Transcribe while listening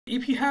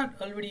if you had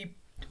already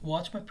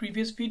watched my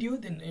previous video,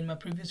 then in my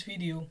previous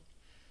video,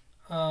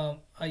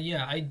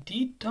 yeah, I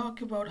did talk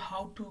about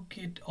how to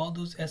get all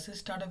those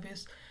SS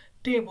database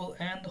table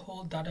and the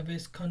whole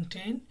database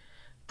content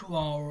to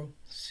our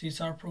C#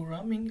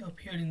 programming up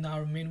here in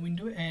our main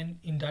window and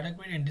in data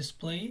grid and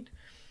display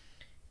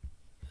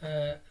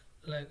it.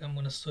 Like I'm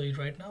gonna show it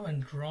right now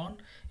and run,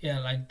 yeah,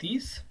 like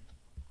this.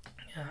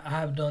 I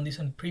have done this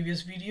in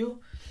previous video.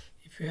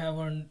 If you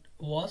haven't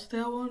watched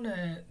that one,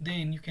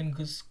 then you can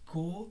just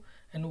go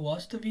and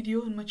watch the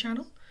video on my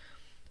channel.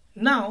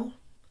 Now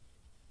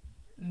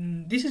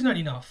this is not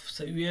enough,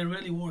 so we are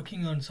really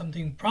working on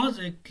something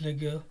project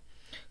like a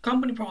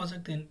company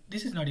project, and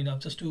this is not enough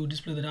just to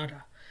display the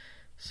data.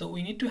 So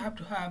we need to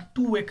have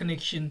two-way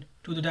connection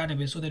to the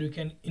database so that we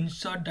can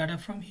insert data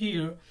from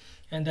here,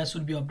 and that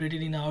should be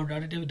updated in our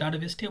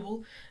database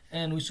table,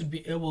 and we should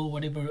be able,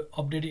 whatever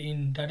updated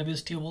in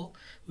database table,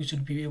 we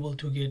should be able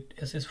to get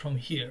access from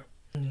here.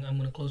 I'm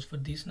going to close for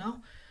this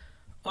now.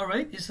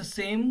 Alright, it's the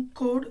same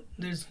code,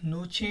 there's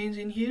no change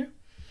in here,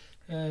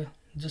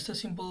 just a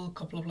simple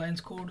couple of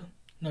lines code,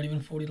 not even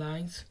 40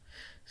 lines.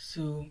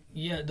 So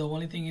yeah, the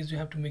only thing is you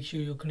have to make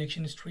sure your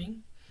connection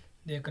string,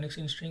 the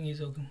connection string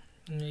is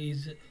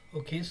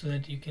okay, so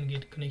that you can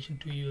get connection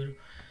to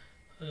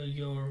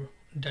your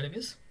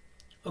database.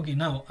 Okay,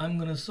 now I'm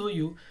gonna show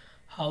you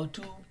how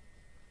to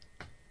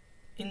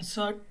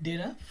insert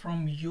data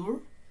from your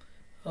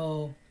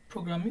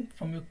programming,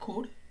 from your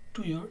code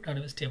to your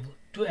database table,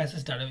 to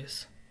SS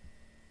database.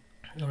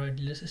 Alright,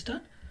 let's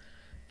start.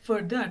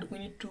 For that, we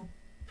need to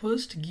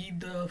first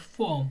give the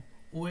form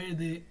where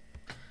the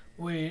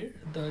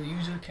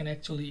user can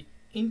actually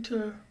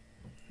enter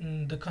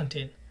the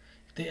content,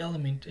 the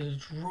element,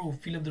 row,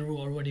 fill up the row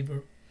or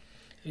whatever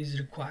is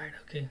required.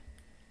 Okay,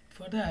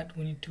 for that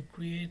we need to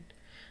create,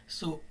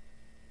 so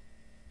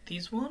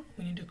this one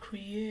we need to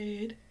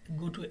create,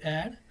 go to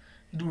add,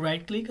 do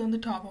right click on the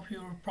top of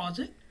your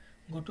project,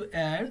 go to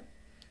add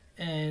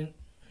and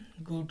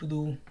go to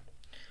the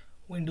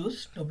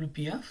Windows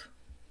WPF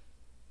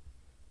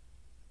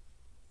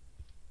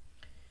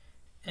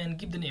and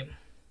give the name.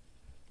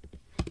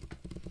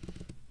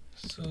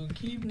 So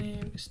give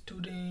name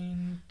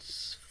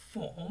students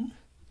form,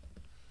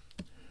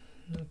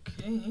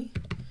 okay,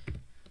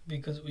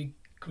 because we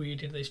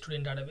created the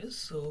student database,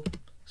 so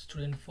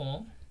student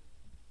form.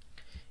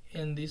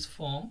 In this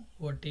form,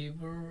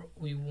 whatever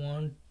we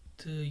want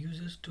the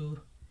users to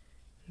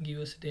give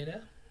us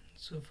data,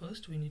 so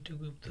first we need to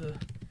group the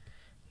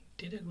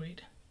data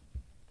grid.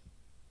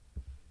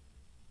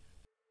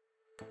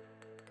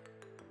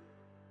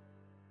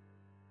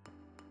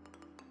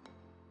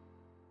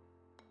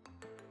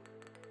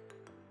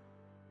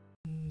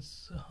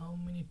 So how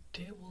many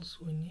tables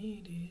we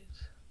need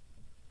is,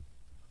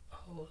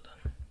 hold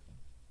on,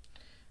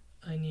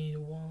 I need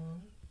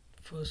one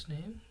first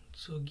name,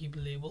 so give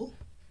label.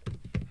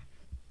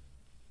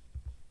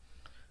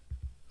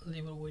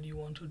 Label, where do you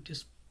want to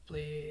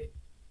display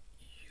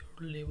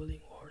your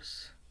labeling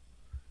words?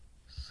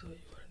 So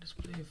you want to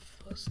display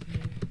first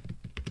name.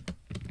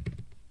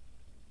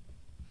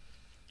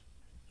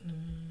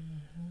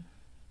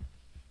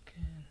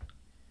 Can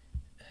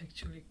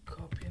actually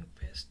copy and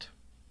paste.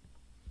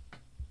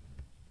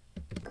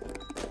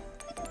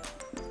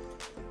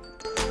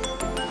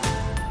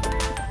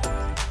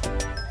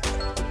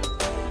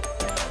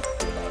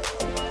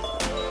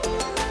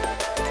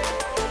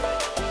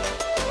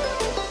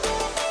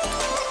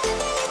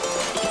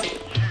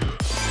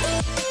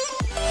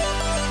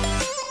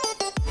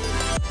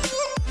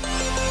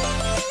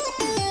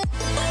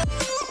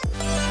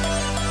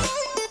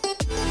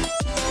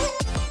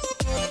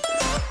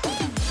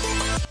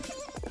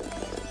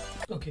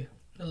 Okay,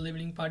 the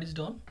labeling part is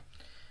done.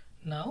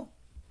 Now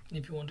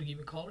if you want to give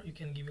a color, you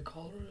can give a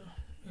color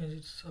as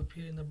it's up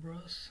here in the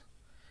brush.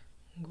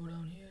 Go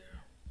down here,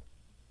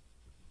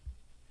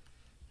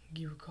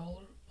 give a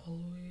color all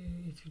the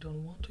way. If you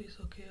don't want to, it's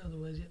okay,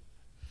 otherwise yeah.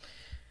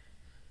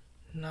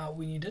 Now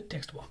we need a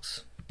text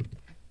box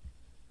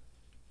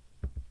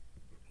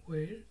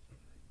where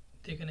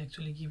they can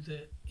actually give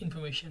the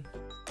information.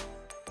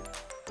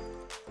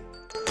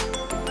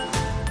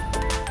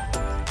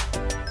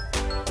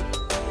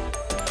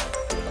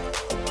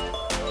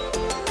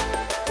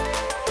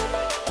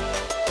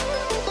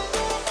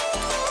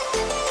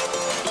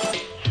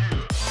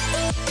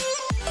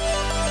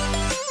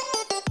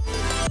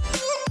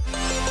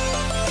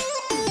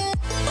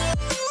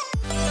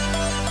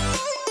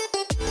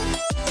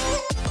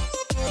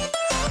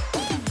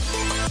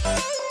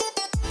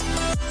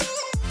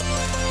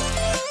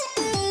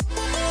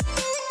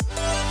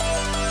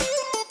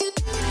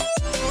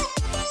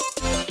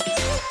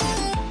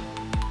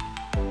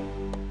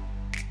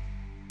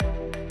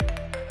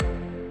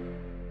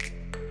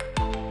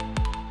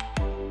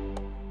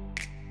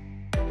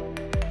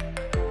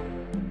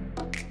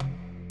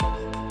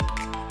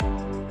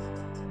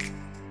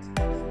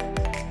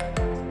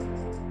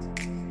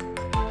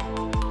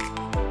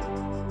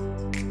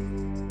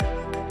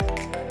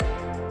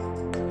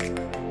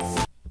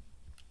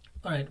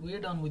 Alright, we're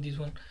done with this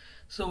one.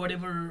 So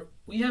whatever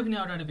we have in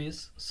our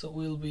database, so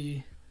we will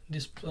be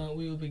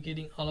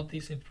getting all of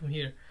these from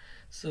here.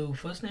 So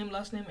first name,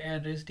 last name,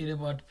 address, date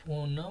of birth,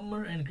 phone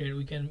number, and grade.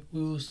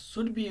 We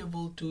should be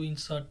able to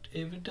insert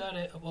every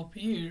data up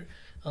here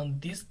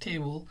on this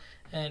table,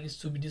 and it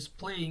should be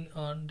displaying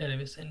on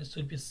database, and it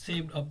should be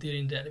saved up there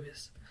in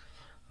database.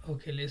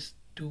 Okay, let's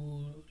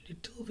do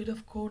little bit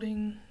of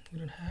coding. We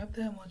don't have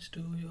that much to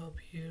do up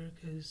here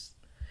because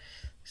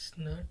it's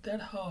not that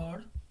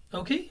hard.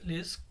 Okay,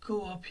 let's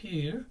go up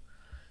here,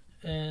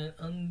 and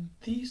on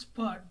this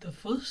part the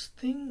first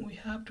thing we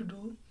have to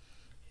do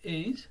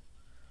is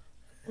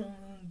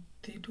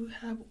they do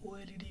have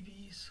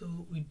OLEDB,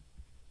 so we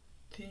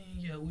think,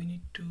 yeah, we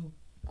need to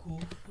go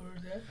for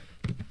that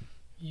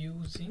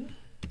using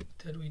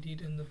that we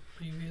did in the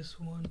previous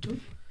one too.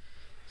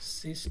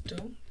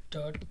 System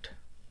dot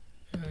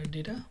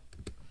data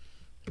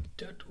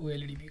dot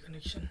OLEDB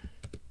connection,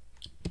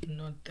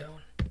 not that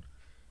one.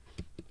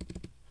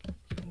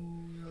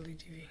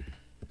 OLEDB,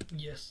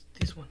 yes,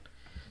 this one.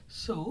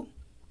 So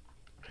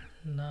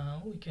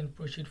now we can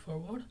proceed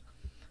forward.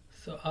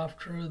 So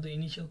after the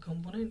initial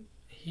component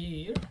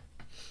here,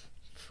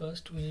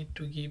 first we need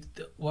to give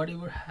the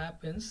whatever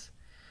happens,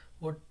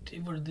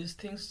 whatever these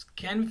things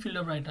can be filled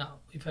up right now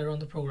if I run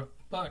the program,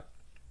 but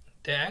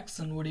the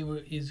action whatever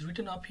is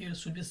written up here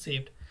should be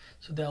saved.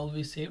 So that will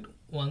be saved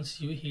once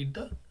you hit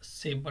the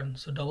save button.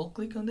 So double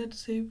click on that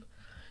save,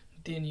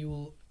 then you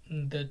will,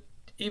 the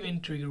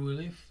event trigger will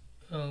be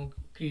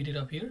created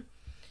up here,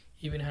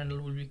 event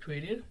handle will be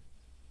created.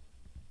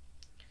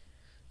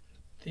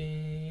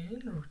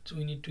 Then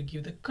we need to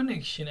give the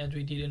connection as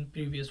we did in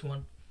previous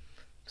one.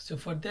 So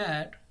for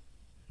that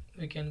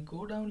we can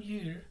go down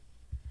here,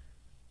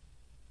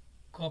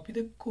 copy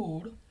the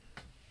code.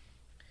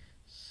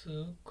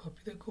 So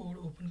copy the code,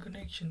 open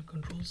connection,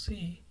 Control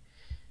C.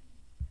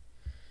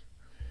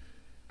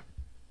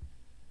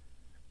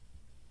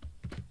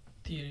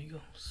 There you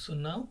go. So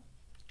now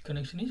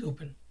connection is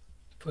open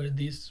for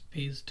this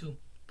page too.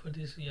 For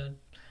this, yeah.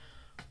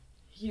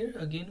 Here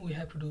again we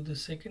have to do the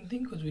second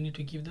thing because we need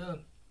to give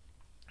the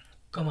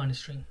command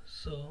string.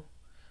 So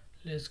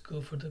let's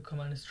go for the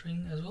command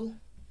string as well.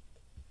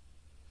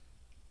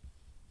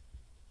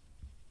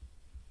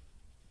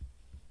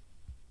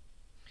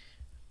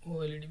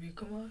 OLEDB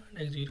command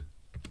exit.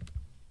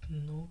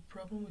 No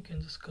problem, we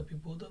can just copy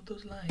both of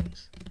those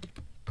lines,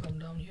 come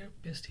down here,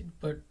 paste it,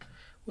 but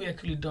we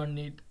actually don't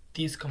need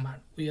this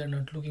command. We are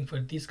not looking for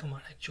this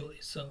command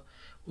actually, so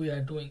we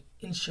are doing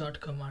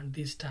insert command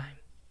this time.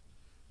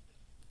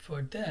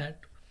 For that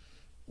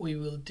we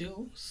will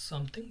do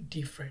something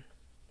different.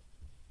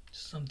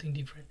 So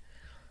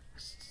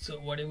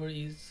whatever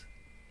is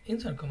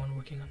insert command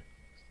working on,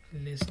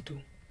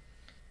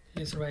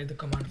 let's write the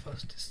command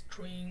first.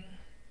 String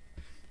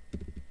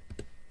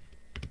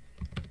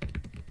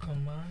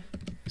command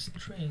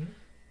string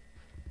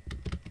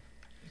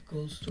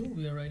equals to,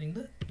 we are writing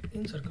the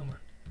insert command.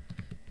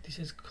 This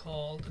is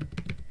called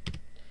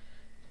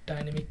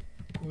dynamic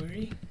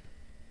query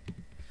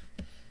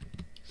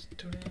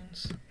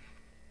students.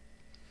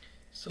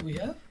 So we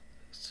have,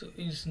 so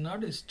it's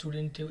not a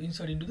student table,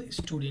 insert into the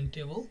student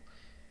table,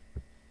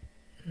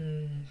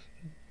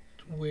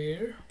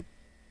 where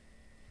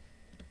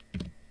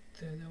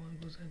the other one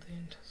goes at the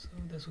end, so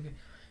that's okay.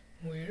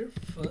 Where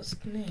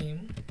first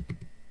name,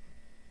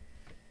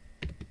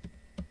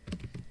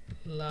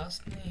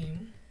 last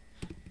name,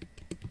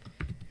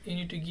 you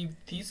need to give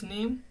this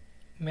name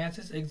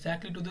matches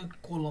exactly to the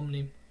column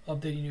name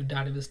of the in your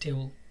database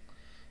table.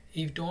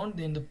 If don't,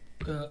 then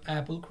the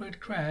app will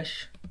create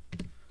crash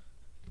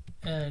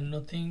and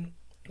nothing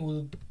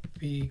will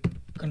be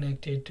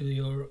connected to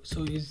your.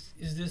 So this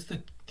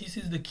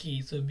is the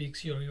key, so make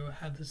sure you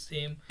have the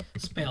same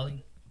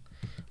spelling.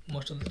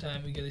 Most of the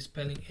time we get a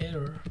spelling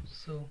error,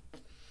 so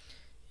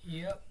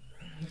yeah.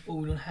 Oh,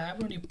 we don't have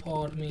a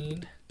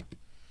department,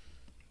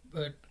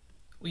 but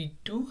we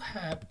do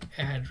have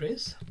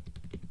address,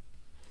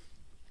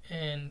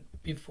 and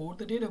before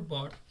the date of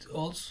birth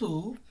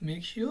also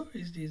make sure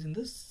it is in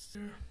this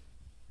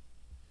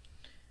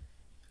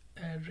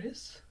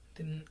address.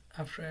 Then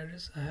after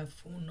address I have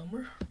phone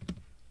number,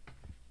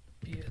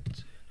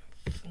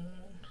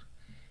 phone,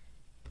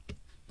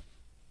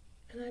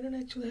 and I don't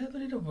actually have the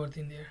date of birth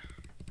in there.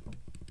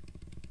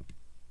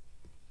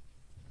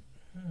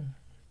 I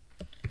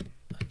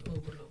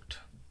overlooked.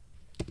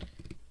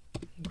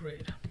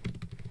 Great.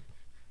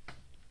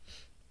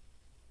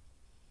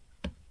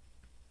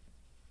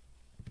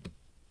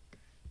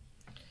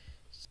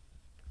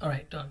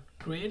 Alright, done.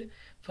 Grade,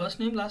 first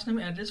name, last name,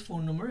 address,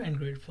 phone number, and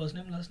grade. First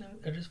name, last name,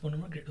 address, phone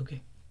number, grade.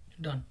 Okay,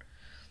 done.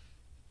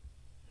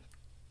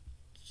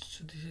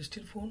 So this is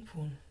still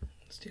phone,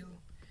 still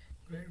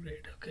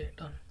grade. Okay,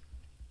 done.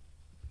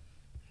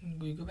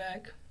 We go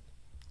back.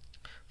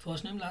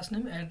 First name, last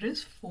name,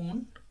 address,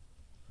 phone,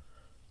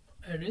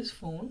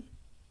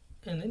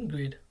 and then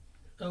grade.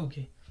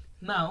 Okay,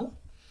 now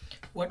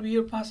what we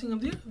are passing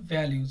up there,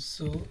 values.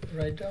 So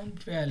write down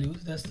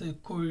values, that's the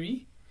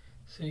query.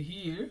 So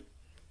here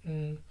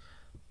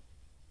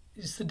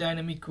it's the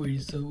dynamic query,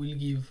 so we'll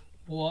give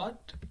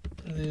what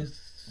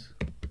this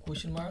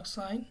question mark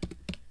sign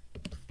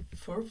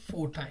for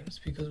 4 times,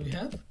 because we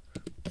have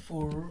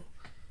 4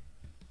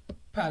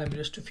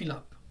 parameters to fill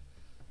up.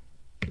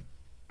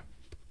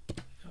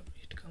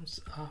 It comes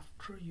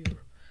after your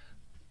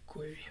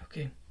query.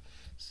 Okay,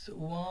 so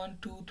 1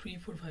 2 3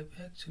 4 5.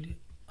 Actually,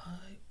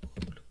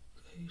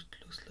 it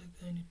looks like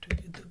I need to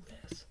get the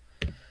glass.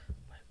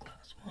 My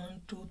glass.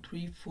 1 2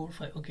 3 4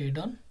 5. Okay,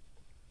 done.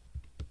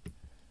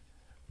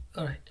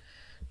 All right,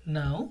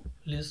 now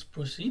let's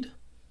proceed.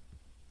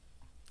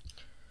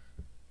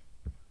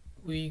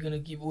 We're gonna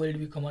give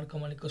OLDB command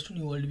equals to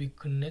new OLDB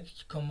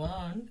connect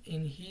command.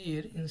 In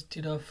here,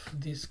 instead of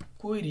this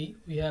query,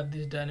 we have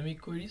this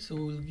dynamic query, so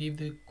we'll give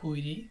the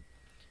query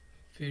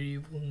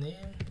variable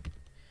name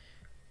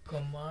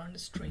command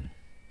string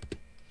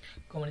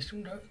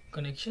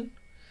connection.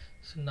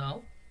 So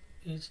now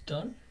it's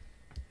done.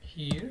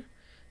 Here,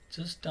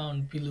 just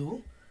down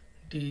below,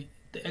 the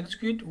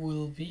execute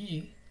will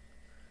be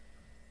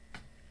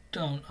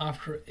done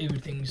after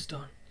everything is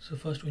done. So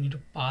first we need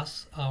to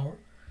pass our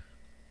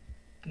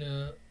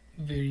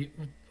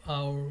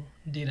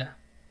data.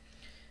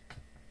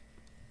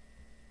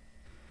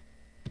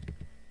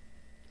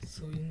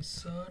 So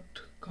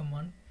insert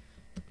command,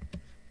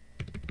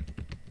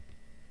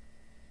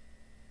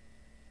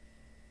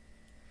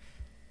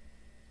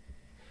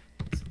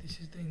 so this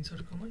is the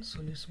insert command, so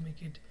let's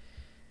make it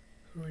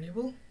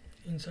readable.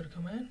 Insert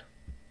command,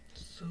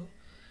 so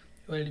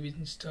OLDB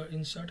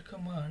insert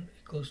command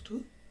equals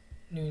to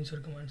new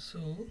insert command,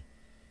 so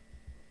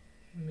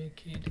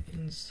make it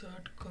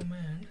insert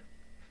command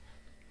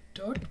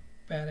dot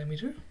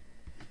parameter.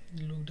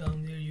 Look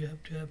down there, you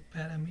have to have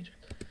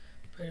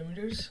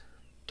parameters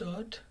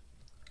dot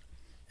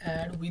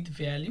add with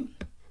value.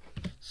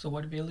 So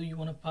what value you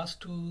want to pass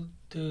to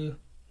the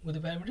with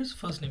the parameters?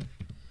 First name.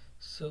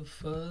 So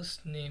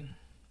first name.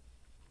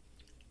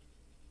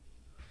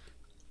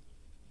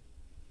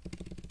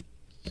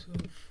 So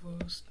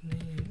first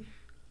name.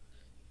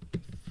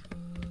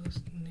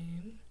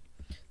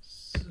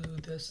 So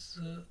that's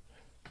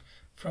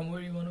from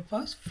where you want to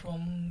pass,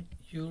 from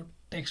your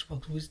text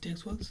box. Which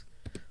text box?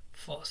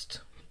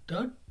 First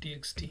dot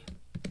txt,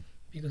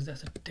 because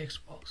that's a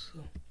text box.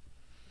 So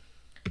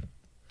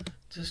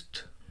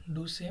just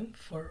do same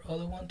for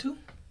other one too.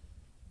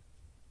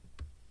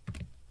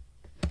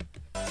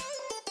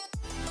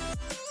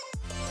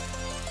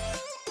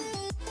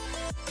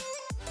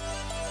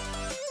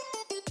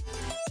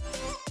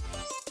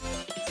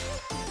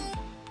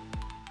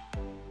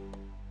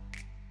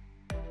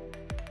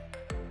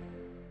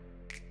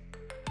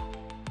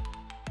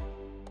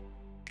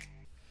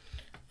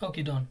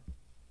 Okay, done.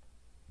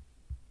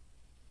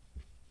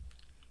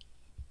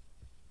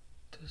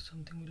 There's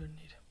something we don't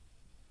need.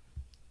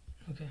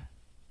 Okay,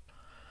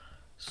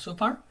 so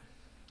far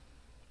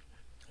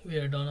we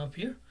are done up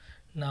here.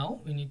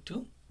 Now we need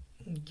to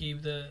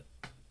give the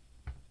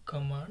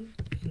command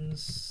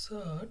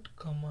insert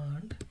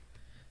command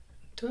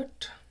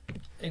dot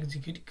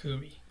execute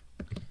query.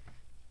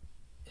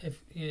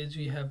 If, as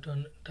we have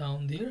done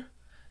down there,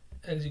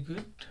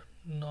 execute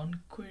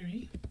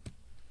non-query,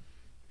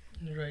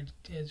 right,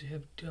 as you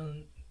have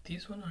done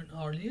this one and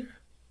earlier.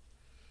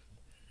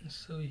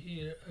 So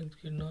here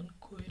execute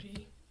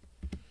non-query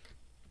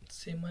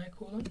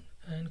semicolon,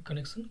 and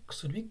connection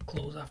should be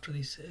closed after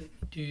this.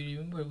 Do you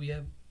remember we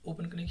have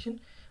open connection,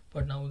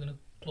 but now we're gonna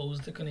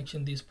close the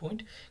connection this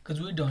point,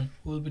 because we're done.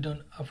 We'll be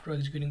done after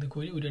executing the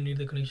query. We don't need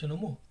the connection no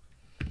more.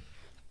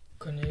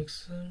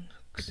 Connection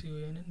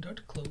conn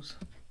dot close.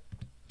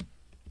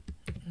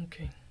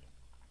 Okay,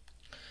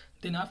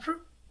 then after,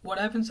 what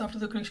happens after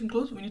the connection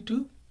close? We need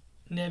to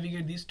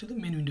navigate this to the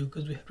main window,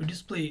 because we have to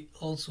display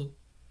also.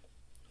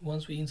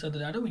 Once we insert the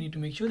data, we need to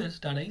make sure that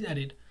data is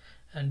added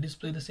and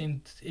display the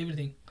same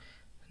everything.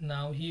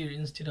 Now here,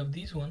 instead of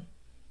this one,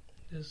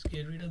 just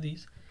get rid of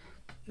these.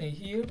 Now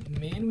here,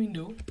 main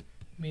window,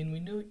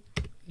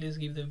 let's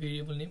give the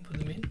variable name for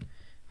the main.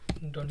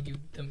 Don't give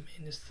the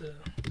main, it's the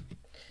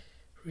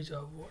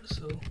reserved word,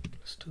 so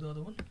let's do the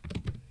other one.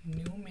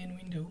 New main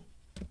window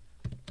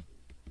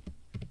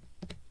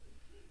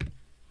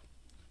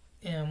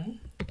m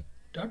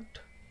dot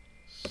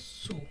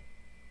show.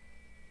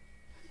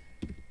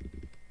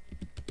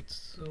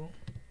 So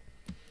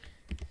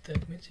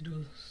that means it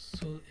will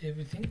show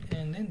everything,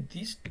 and then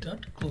this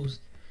dot close.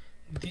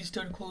 This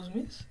dot close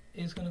means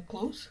it's gonna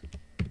close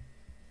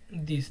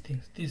these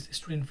things, this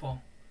student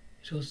form.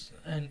 Shows,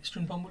 and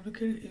student form will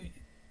be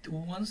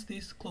once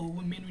this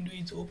main window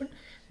is open,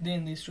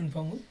 then the student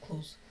form will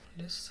close.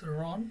 Let's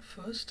run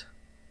first.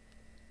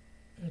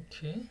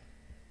 Okay.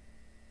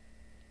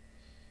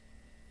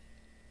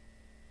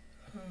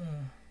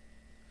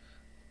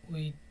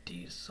 We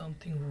did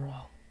something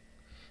wrong,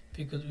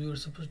 because we were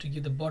supposed to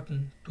give the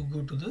button to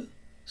go to the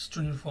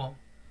student form.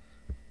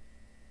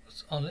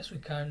 So unless we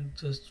can't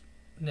just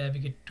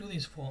navigate to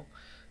this form,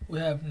 we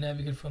have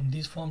navigate from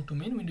this form to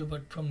main window,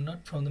 but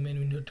not from the main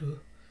window to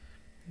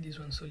this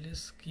one. So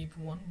let's keep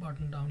one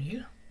button down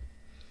here.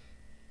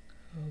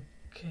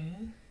 Okay,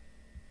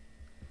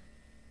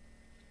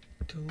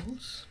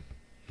 tools,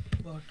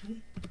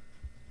 button.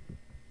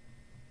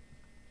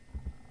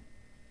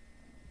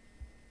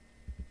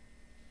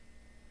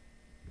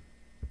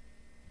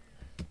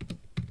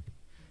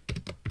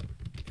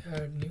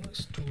 Add new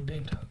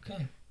student.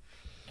 Okay,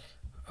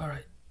 all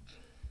right,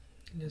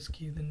 let's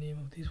give the name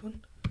of this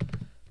one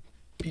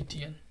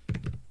btn.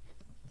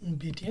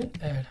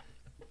 Add.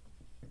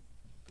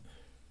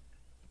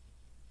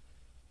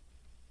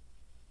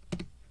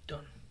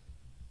 Done.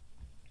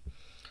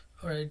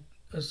 All right,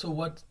 so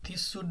what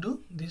this should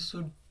do, this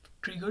should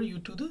trigger you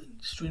to the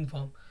student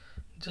form.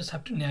 Just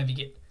have to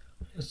navigate.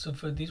 So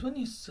for this one,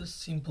 it's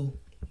just simple.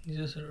 You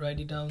just write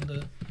it down,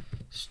 the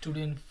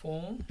student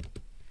form,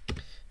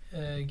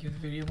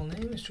 give the variable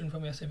name student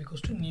form sf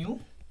equals to new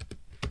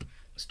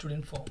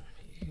student form.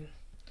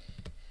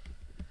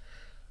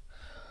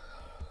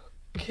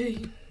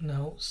 Okay,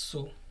 now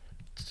so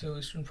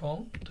student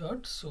form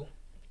dot so,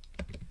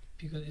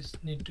 because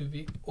it need to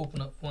be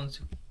open up once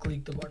you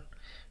click the button,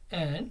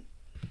 and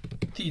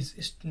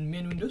this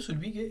main window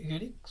should be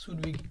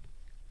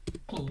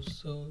closed.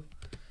 So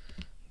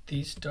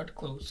this dot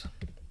close.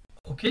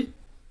 Okay,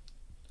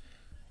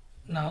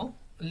 now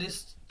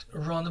let's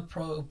run the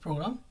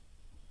program.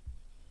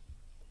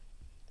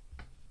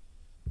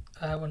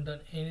 I haven't done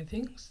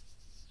anything,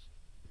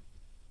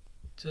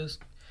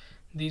 just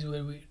these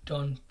were we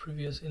done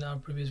in our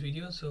previous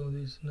video, so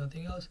there's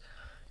nothing else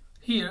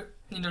here.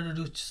 In order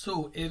to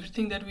show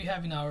everything that we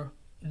have in our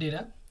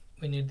data,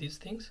 we need these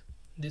things,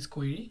 this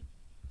query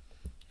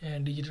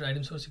and digital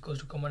item source equals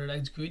to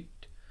command.execute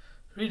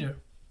reader.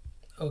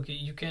 Okay,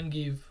 you can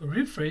give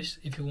refresh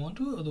if you want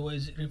to,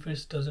 otherwise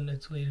refresh doesn't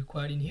actually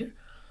require in here.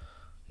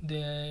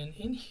 Then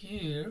in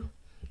here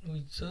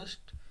we just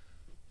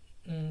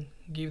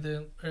give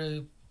the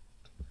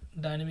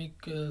dynamic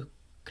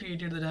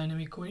created the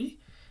dynamic query,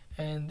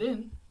 and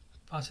then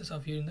passes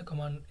off here in the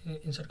command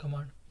insert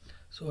command,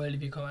 so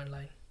LDB command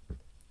line.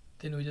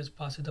 Then we just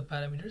pass it the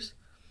parameters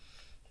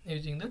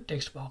using the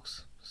text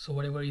box. So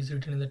whatever is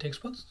written in the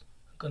text box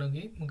gonna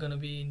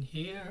be in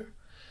here,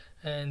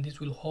 and this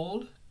will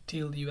hold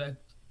till you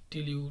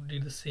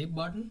did the save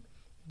button.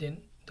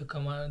 Then the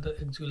command, the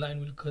execute line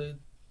will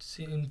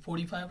see in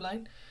 45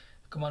 line,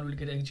 command will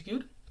get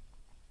executed.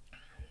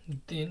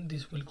 Then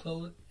this will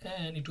close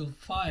and it will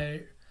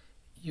fire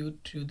you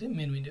to the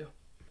main window.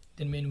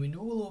 Then main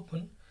window will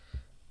open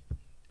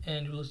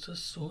and it will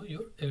just show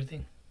you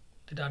everything,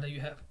 the data you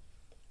have.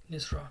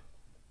 Let's run.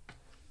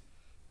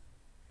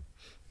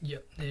 Yeah,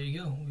 there you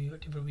go.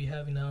 Whatever we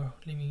have in our,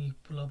 let me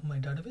pull up my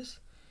database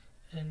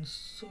and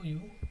show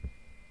you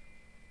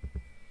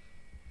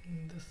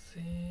in the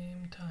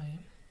same time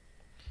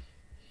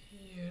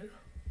here.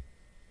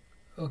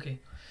 Okay,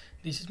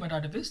 this is my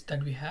database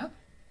that we have.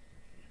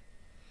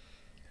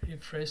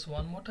 Refresh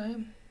one more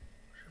time,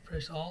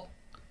 refresh all,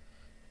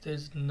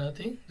 there's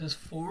nothing, just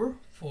 4.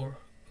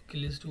 Okay,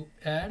 let's do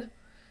add.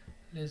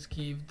 Let's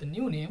give the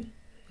new name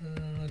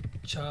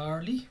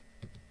Charlie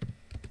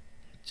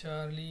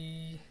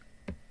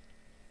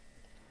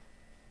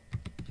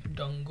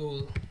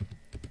Dongol,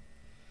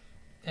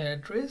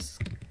 address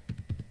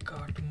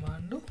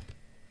Kathmandu,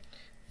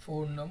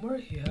 phone number,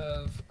 you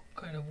have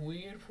kind of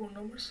weird phone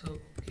number, so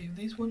give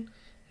this one.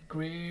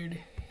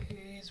 Grade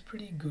is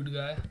pretty good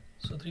guy,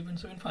 so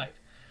 3.75.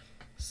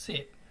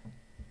 Save.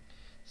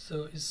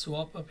 So it's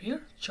swap up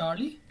here,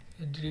 Charlie,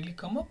 it directly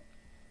come up.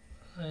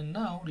 And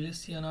now let's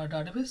see on our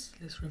database,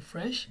 let's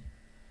refresh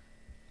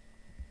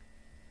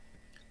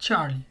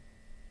Charlie.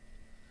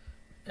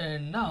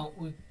 And now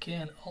we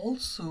can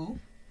also,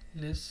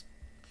 let's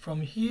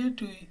from here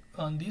to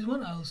on this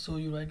one, I'll show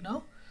you right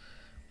now.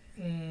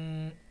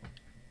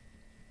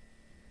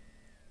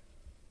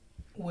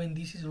 When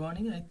this is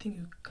running, I think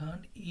you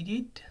can't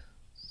edit,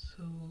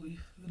 so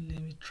if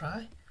let me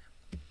try.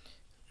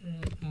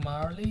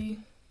 Marley,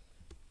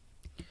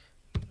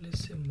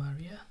 let's say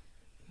Marlia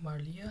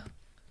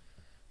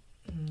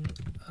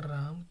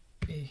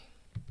Rampe,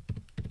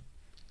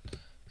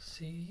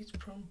 she's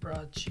from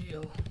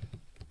Brazil,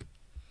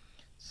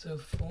 so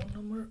phone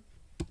number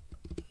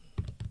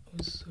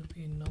should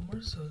be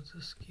number, so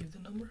just give the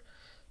number.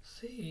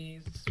 See,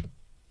 it's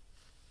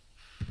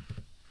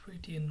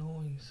pretty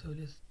annoying, so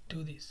let's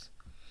do this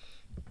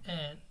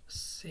and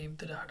save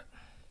the data.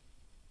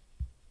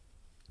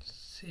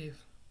 Save.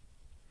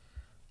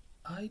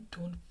 I'm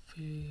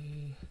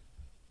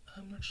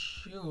not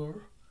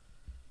sure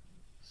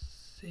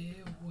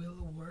save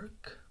will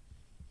work.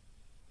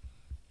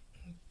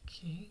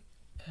 Okay,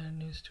 add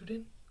new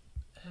student,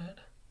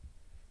 add.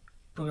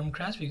 Program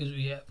crash because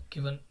we have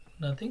given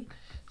nothing,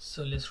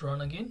 so let's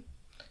run again.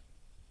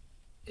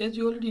 As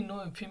you already know,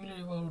 I'm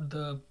familiar about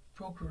the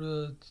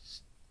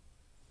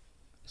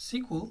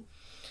SQL,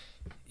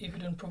 if you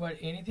don't provide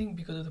anything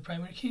because of the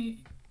primary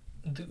key,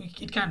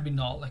 it can't be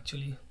null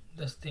actually.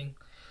 That's the thing.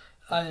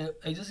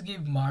 I just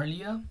gave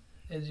Marlia,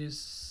 as you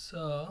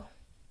saw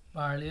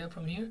Marlia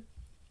from here,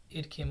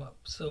 it came up,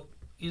 so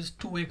it's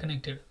two-way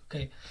connected.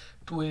 Okay,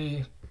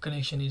 two-way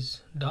connection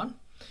is done.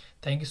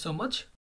 Thank you so much.